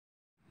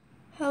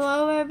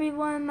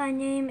everyone, my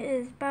name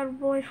is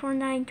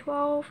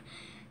BattleBoy4912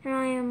 and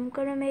I am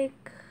gonna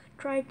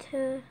try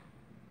to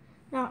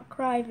not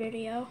cry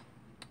video.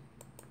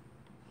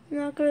 I'm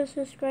not gonna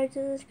subscribe to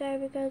this guy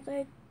because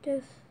I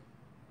just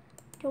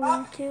don't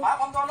want to.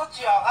 ผมโดนรถเ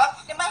ฉี่ยวครับ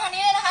เดี๋ยวมาทาง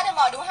นี้เลยนะคะเดี๋ยวห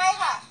มอดูให้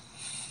ค่ะ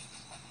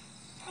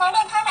น้องเ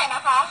ดินข้างไหนน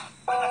ะคะ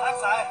ข้าง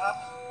ซ้ายครับ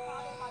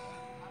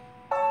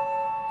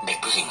เด็ก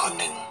ผู้หญิงคน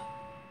หนึ่ง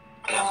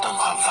เริ่มต้น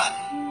ความฝัน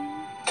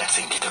จาก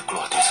สิ่งที่เธอกลั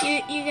วที่สุด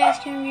You guys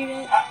can read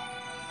it.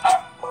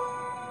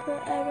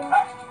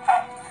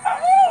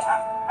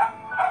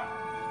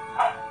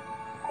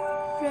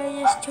 But I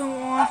just don't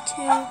want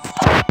to.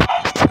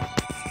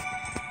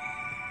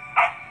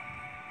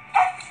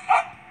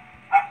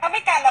 เขาไ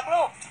ม่กันหรอก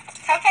ลูก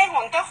เขาแค่ห่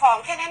วงเจ้าของ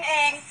แค่นั้นเอ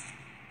ง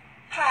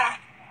ค่ะ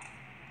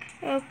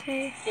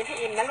Okay. เดี๋ยวพี่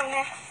อิ่มนะลูกน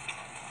ะ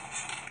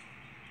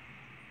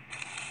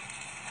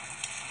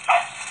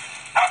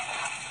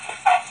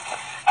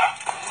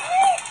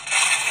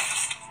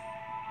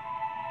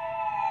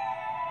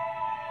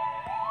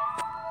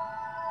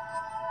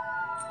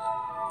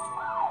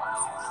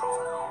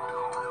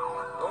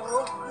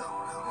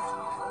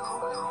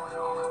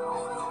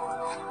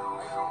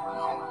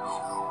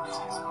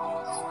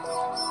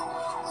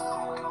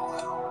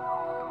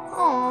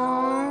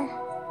Aww.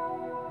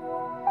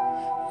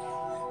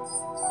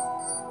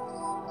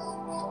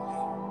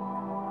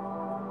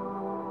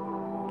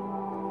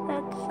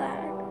 That's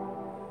sad.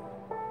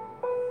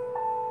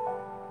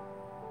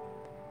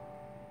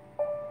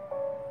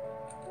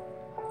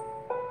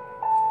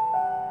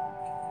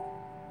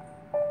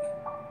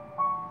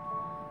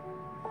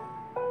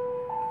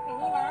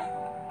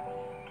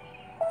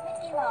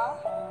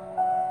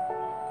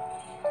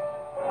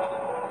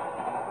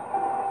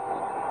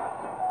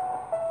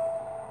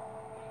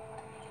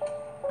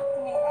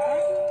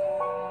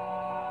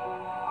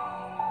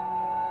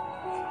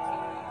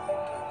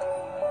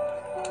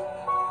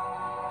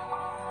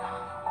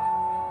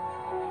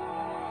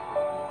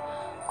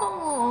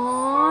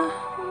 Aww.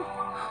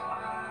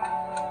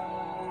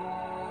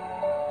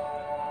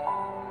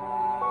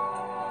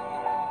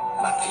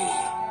 บางที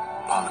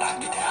ความรัก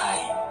ที่เธอให้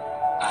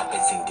อาจเป็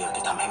นสิ่งเดียว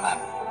ที่ทำให้มัน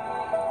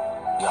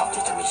ยอม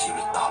ที่จะมีชี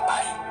วิตต่อไป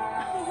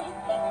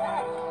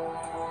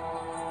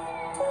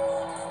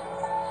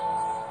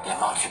และ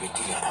มอบชีวิต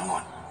ที่เหลือทั้งหม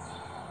ด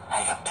ให้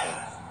กับเธอ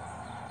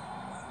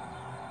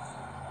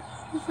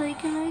He's like,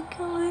 can I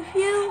come with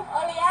you? โอ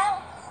เลี้ยง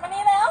มา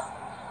นี่แล้ว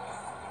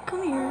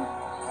Come here.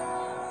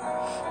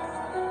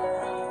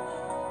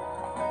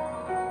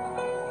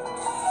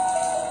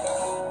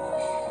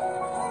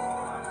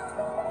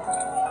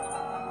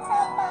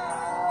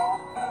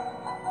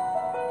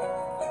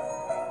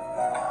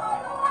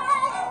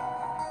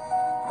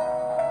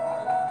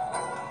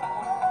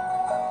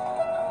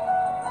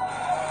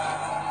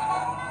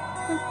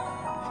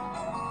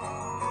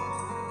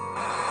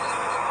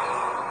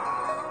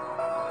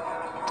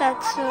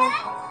 That's so.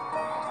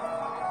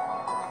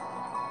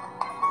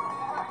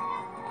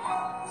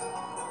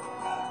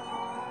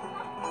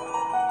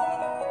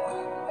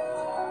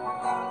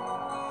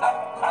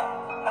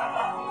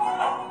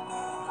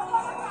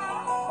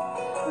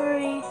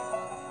 Hurry.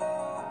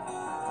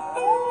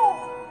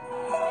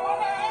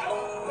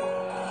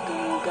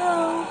 Go.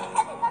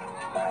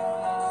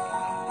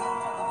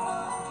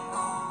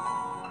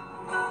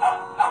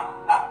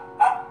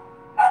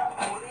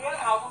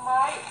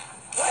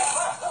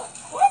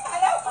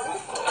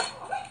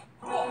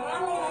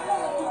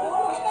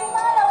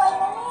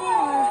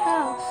 Our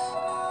house.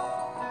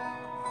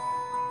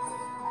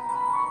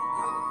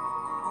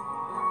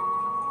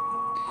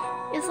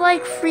 It's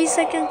like 3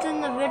 seconds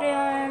in the video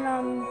and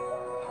I'm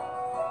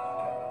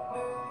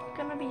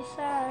gonna be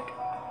sad.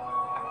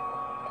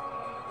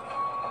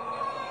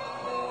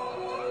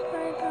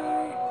 Bye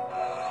bye.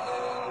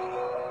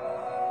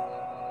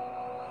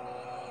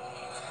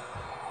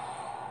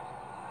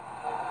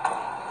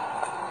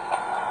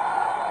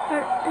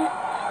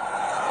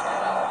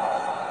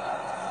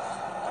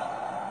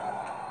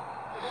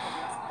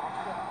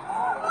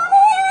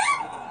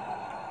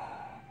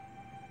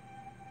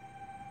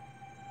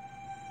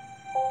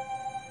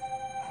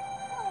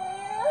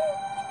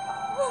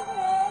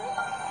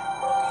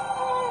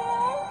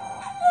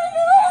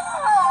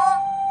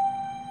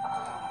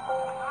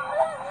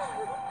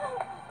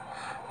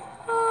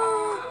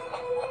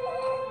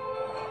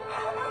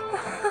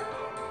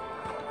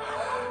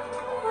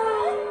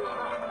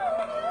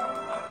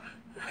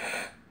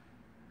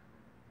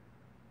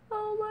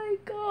 Oh my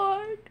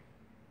god.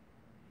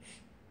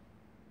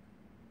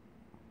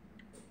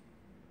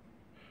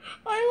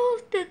 I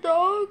lost a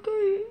dog.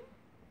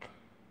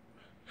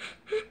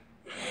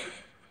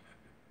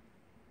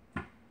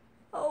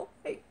 Oh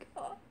my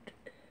god.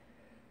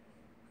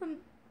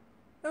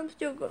 I'm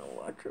still gonna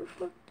watch her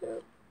fucked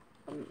up.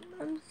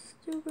 I'm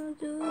still gonna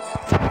do this.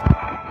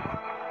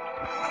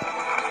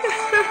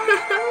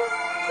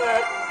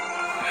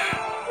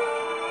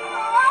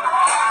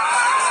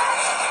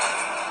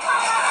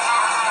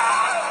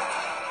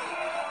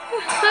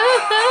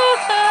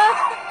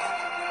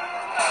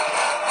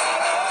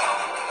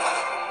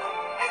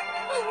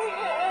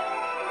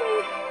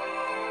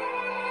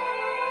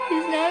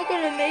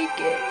 gonna make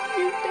it.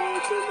 You're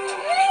not gonna.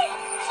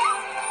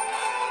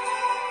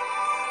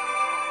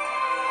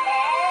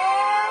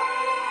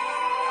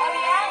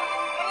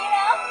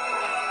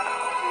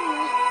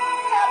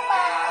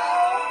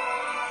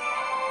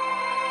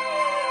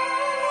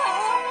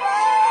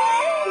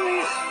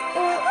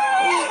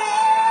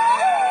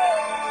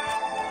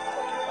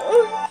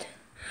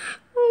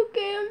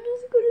 Okay, I'm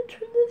just gonna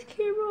turn this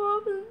camera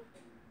off and,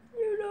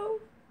 you know,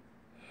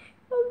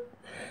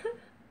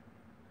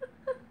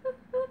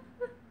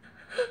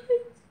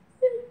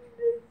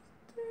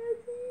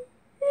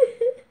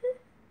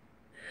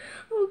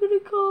 I'm gonna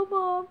call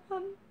Mom.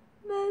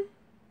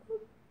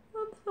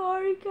 I'm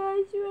sorry,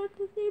 guys. You have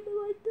to see me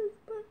like this,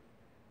 but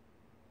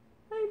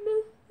I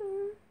miss her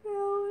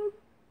now.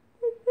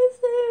 I miss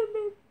him.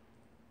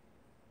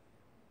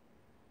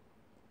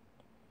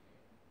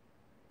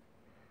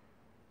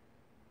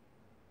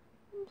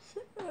 I'm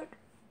sad.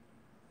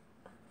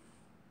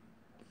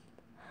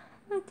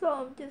 That's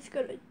all I'm just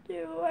gonna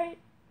do.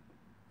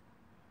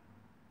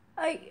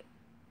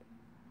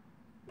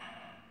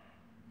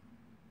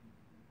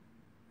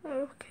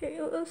 Okay,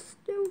 let's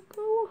still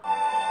go.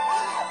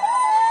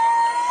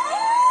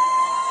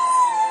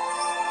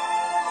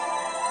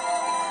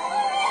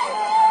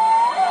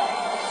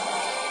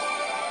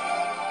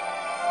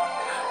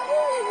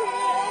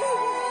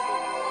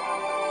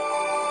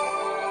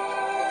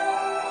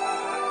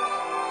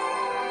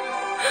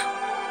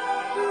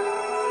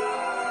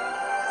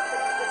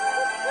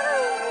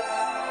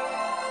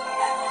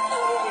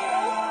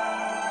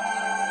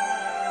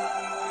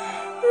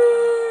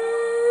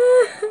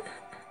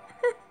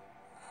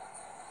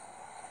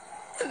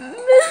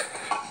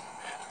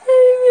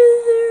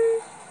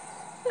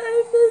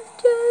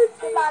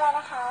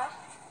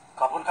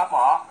ขอบคุณครับหม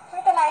อไม่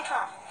เป็นไรค่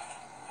ะ